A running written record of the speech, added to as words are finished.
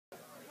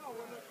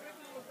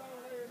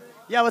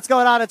Yeah, what's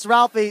going on? It's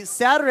Ralphie.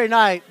 Saturday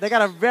night, they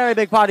got a very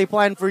big party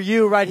planned for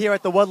you right here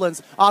at the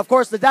Woodlands. Of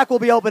course, the deck will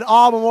be open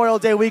all Memorial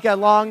Day weekend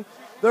long.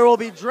 There will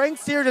be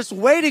drinks here just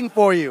waiting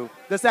for you.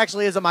 This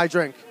actually isn't my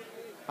drink.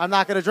 I'm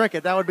not going to drink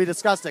it. That would be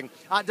disgusting.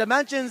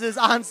 Dimensions is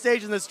on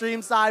stage in the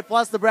stream side,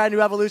 plus the brand new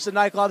Evolution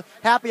nightclub.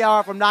 Happy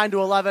hour from 9 to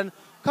 11.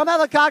 Come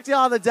have a cocktail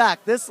on the deck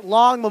this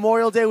long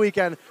Memorial Day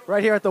weekend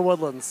right here at the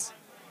Woodlands.